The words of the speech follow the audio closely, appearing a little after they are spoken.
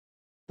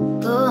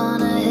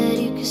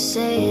you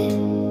say it.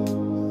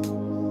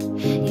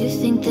 You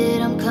think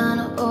that I'm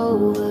kinda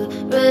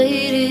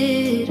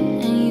overrated,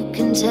 and you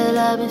can tell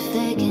I've been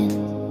faking.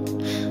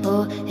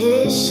 Oh,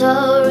 it's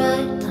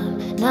alright,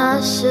 I'm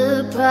not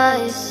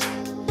surprised.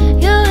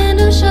 You're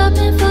window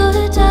shopping for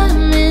the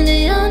diamond,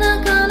 and you're not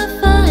gonna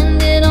find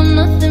it. I'm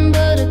nothing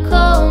but a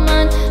coal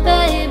mine,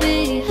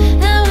 baby.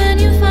 And when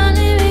you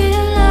finally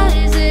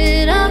realize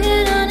it, I'll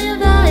get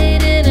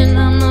uninvited, and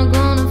I'm not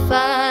gonna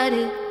fight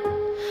it.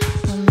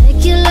 I'll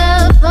make you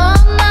laugh all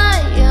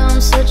night, yeah,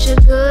 I'm such a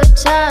good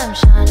time,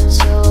 shining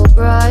so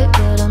bright,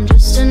 but I'm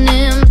just an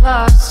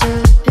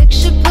imposter.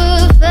 Picture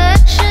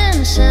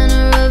perfection,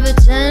 center of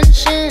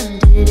attention,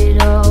 did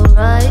it all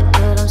right,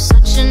 but I'm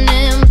such an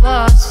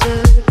imposter.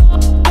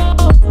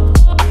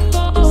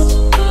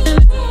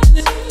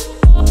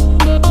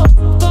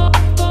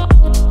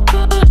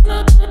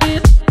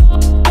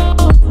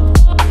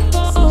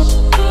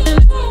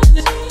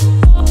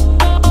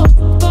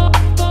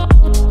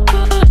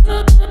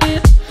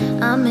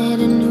 I made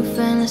a new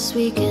friend this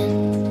weekend.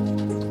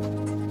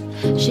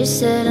 She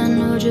said I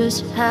know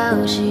just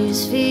how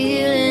she's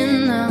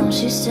feeling now.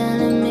 She's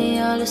telling me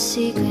all the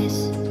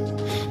secrets,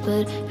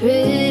 but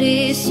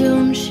pretty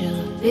soon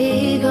she'll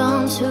be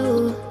gone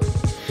too.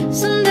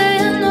 Someday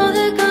I know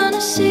they're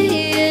gonna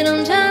see it.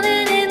 I'm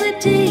drowning in the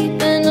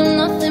deep end, I'm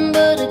nothing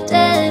but a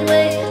dead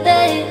weight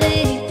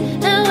lately.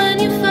 And when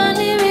you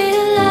finally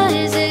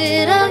realize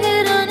it, I'll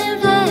get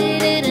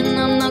uninvited, and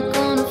I'm not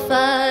gonna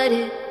fight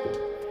it.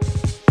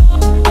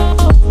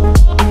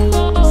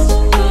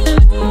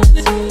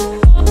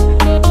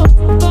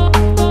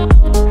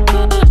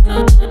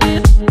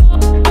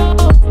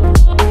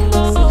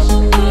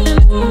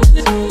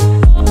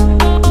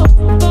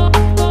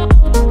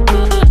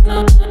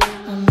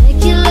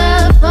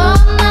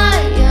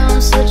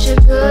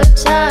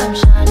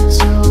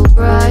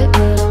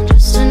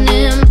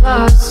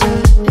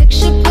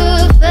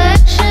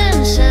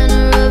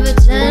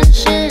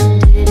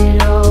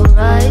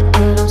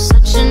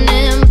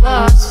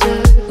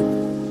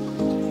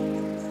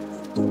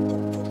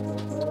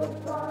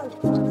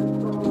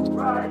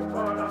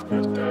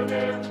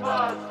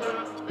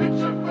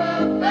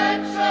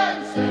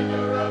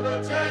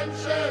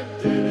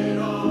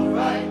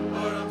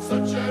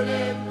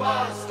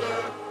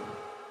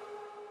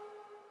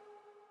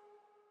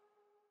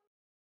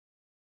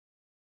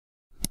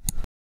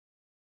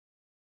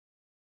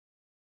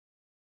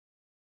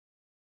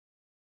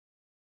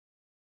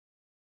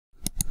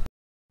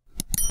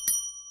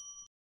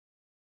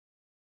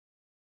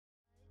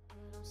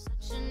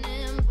 Such an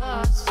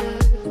imposter.